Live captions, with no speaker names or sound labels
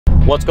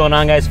What's going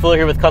on, guys? Fuller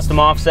here with Custom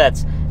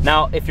Offsets.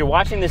 Now, if you're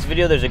watching this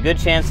video, there's a good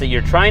chance that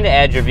you're trying to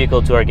add your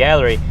vehicle to our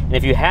gallery, and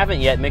if you haven't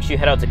yet, make sure you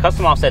head out to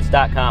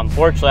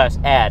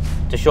customoffsets.com/add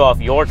to show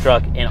off your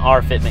truck in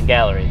our fitment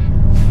gallery.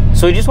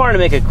 So we just wanted to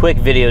make a quick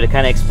video to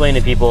kind of explain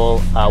to people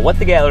what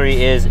the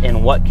gallery is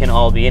and what can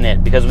all be in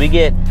it, because we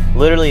get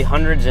literally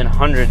hundreds and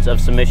hundreds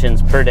of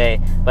submissions per day,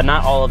 but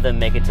not all of them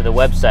make it to the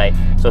website.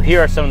 So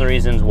here are some of the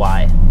reasons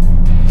why.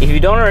 If you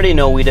don't already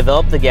know, we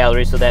developed the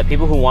gallery so that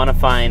people who want to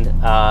find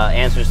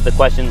answers to the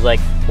questions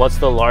like, what's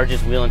the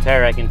largest wheel and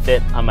tire I can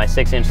fit on my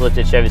 6-inch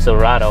lifted Chevy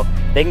Silverado,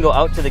 they can go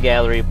out to the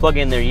gallery, plug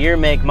in their year,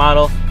 make,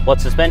 model, what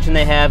suspension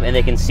they have, and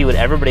they can see what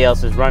everybody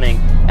else is running.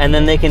 And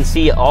then they can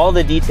see all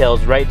the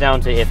details right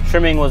down to if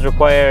trimming was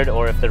required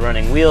or if they're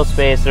running wheel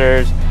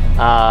spacers,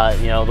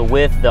 the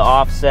width, the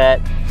offset,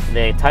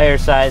 the tire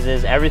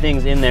sizes,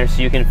 everything's in there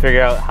so you can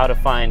figure out how to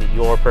find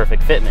your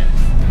perfect fitment.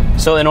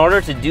 So in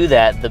order to do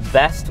that, the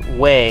best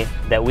way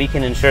that we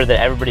can ensure that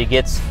everybody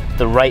gets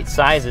the right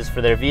sizes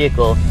for their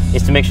vehicle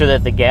is to make sure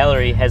that the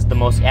gallery has the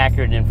most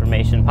accurate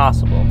information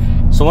possible.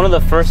 So one of the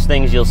first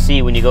things you'll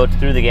see when you go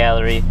through the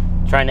gallery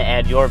trying to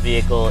add your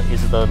vehicle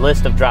is the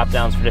list of drop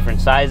downs for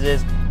different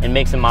sizes and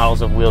makes and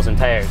models of wheels and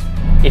tires.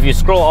 If you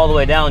scroll all the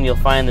way down, you'll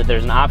find that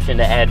there's an option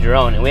to add your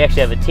own, and we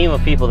actually have a team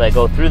of people that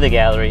go through the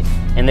gallery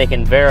and they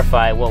can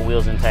verify what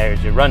wheels and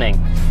tires you're running.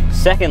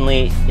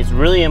 Secondly, it's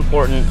really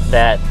important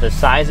that the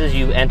sizes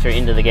you enter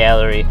into the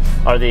gallery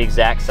are the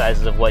exact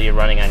sizes of what you're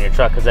running on your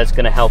truck, because that's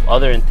going to help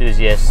other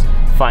enthusiasts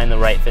find the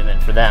right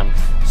fitment for them.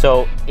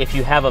 So if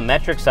you have a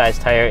metric size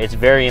tire, it's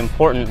very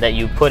important that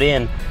you put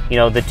in,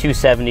 the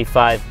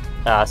 275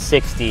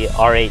 60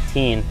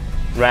 R18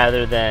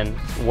 rather than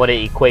what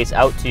it equates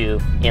out to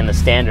in the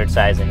standard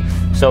sizing.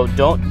 So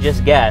don't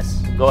just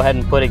guess, go ahead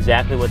and put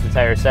exactly what the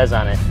tire says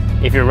on it.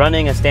 If you're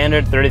running a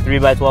standard 33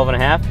 by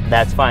 12.5,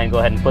 that's fine, go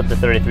ahead and put the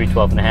 33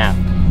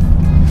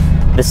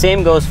 12.5. The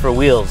same goes for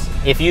wheels.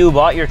 If you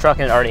bought your truck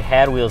and it already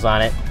had wheels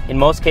on it, in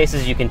most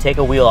cases you can take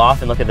a wheel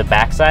off and look at the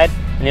backside,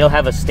 and you'll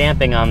have a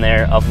stamping on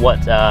there of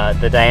what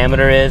the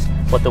diameter is,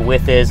 what the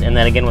width is, and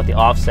then again what the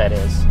offset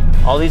is.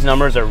 All these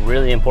numbers are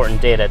really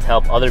important data to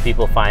help other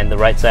people find the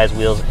right size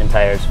wheels and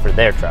tires for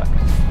their truck.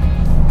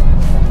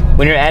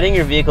 When you're adding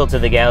your vehicle to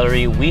the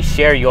gallery, we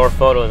share your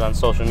photos on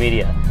social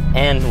media,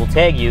 and we'll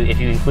tag you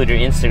if you include your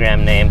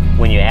Instagram name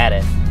when you add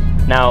it.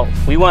 Now,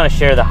 we want to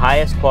share the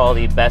highest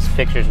quality, best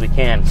pictures we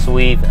can, so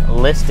we've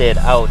listed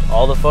out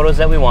all the photos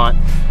that we want.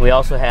 We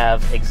also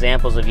have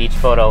examples of each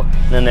photo,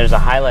 and then there's a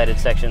highlighted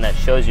section that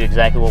shows you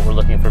exactly what we're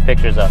looking for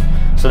pictures of.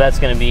 So that's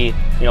going to be,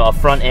 a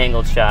front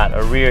angled shot,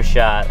 a rear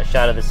shot, a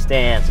shot of the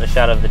stance, a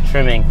shot of the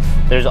trimming.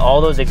 There's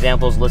all those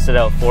examples listed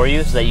out for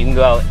you so that you can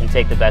go out and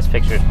take the best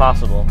pictures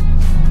possible.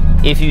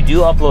 If you do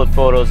upload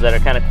photos that are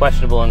kind of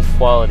questionable in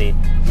quality,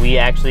 we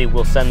actually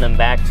will send them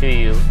back to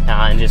you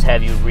and just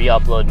have you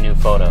re-upload new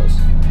photos.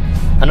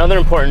 Another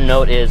important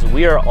note is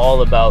we are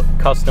all about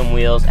custom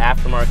wheels,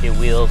 aftermarket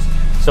wheels,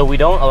 so we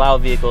don't allow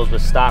vehicles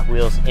with stock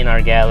wheels in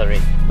our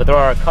gallery, but there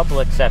are a couple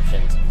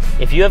exceptions.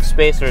 If you have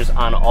spacers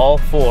on all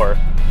four,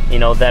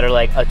 that are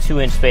like a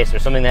 2-inch spacer,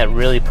 something that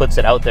really puts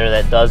it out there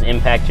that does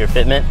impact your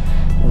fitment,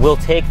 we'll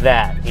take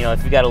that.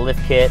 If you've got a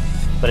lift kit,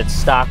 but it's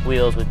stock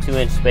wheels with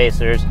 2-inch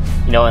spacers,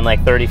 and like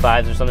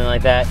 35s or something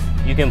like that,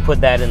 you can put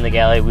that in the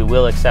gallery, we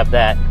will accept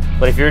that.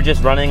 But if you're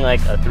just running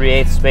like a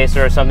 3/8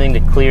 spacer or something to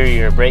clear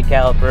your brake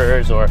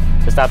calipers or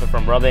to stop it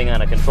from rubbing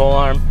on a control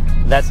arm,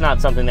 that's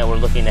not something that we're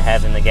looking to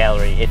have in the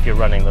gallery if you're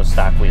running those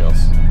stock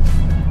wheels.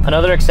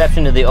 Another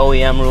exception to the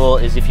OEM rule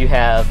is if you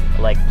have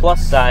like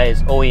plus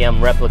size OEM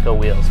replica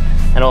wheels.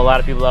 I know a lot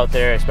of people out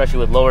there, especially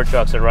with lower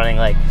trucks, are running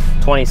like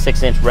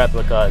 26-inch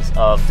replicas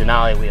of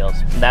Denali wheels.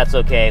 That's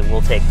okay,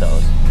 we'll take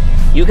those.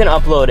 You can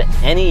upload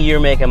any year,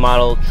 make, and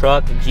model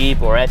truck,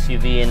 Jeep, or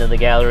SUV into the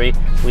gallery.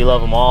 We love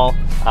them all.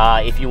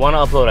 If you want to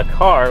upload a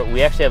car,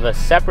 we actually have a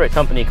separate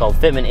company called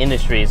Fitment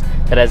Industries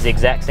that has the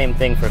exact same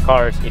thing for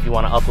cars if you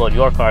want to upload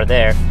your car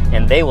there,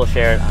 and they will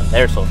share it on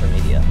their social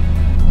media.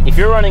 If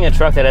you're running a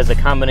truck that has a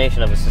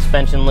combination of a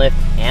suspension lift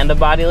and a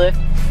body lift,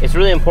 it's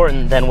really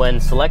important then when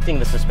selecting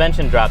the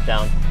suspension drop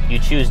down, you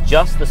choose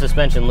just the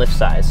suspension lift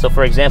size. So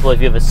for example, if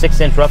you have a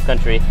 6-inch rough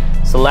country,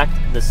 select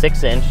the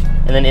 6-inch,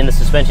 and then in the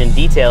suspension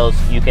details,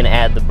 you can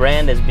add the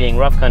brand as being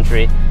rough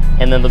country,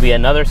 and then there'll be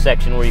another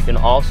section where you can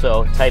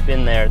also type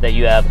in there that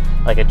you have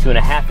like a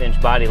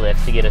 2.5-inch body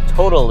lift to get a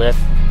total lift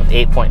of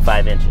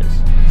 8.5 inches.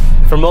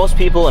 For most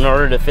people, in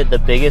order to fit the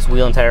biggest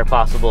wheel and tire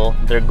possible,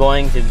 they're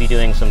going to be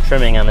doing some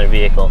trimming on their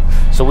vehicle.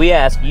 So we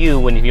ask you,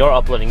 when you're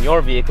uploading your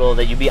vehicle,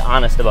 that you be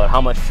honest about how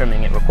much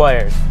trimming it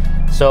requires.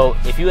 So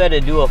if you had to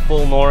do a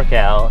full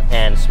NorCal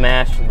and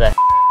smash the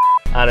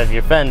out of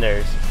your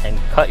fenders and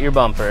cut your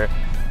bumper,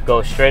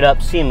 go straight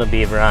up SEMA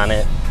beaver on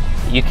it,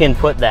 you can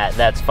put that,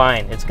 that's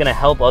fine. It's gonna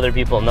help other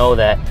people know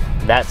that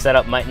that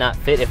setup might not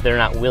fit if they're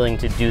not willing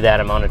to do that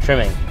amount of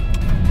trimming.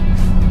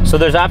 So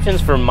there's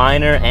options for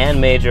minor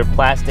and major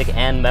plastic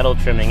and metal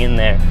trimming in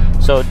there.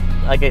 So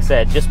like I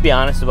said, just be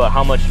honest about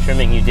how much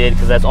trimming you did,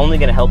 because that's only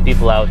going to help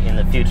people out in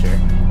the future.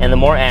 And the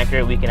more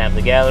accurate we can have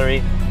the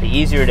gallery, the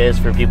easier it is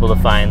for people to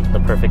find the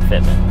perfect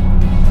fitment.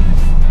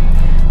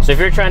 So if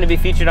you're trying to be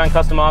featured on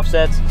custom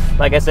offsets,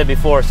 like I said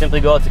before,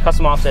 simply go out to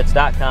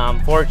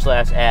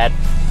customoffsets.com/ad,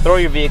 throw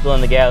your vehicle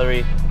in the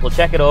gallery, we'll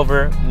check it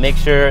over, make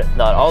sure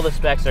that all the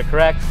specs are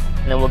correct,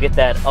 and then we'll get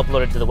that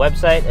uploaded to the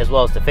website as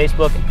well as to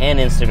Facebook and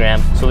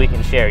Instagram so we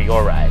can share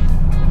your ride.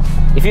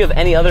 If you have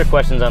any other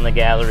questions on the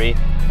gallery,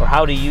 or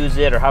how to use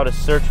it, or how to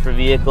search for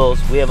vehicles,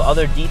 we have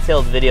other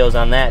detailed videos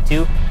on that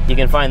too. You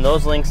can find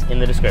those links in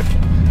the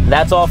description.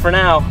 That's all for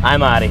now.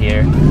 I'm out of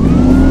here.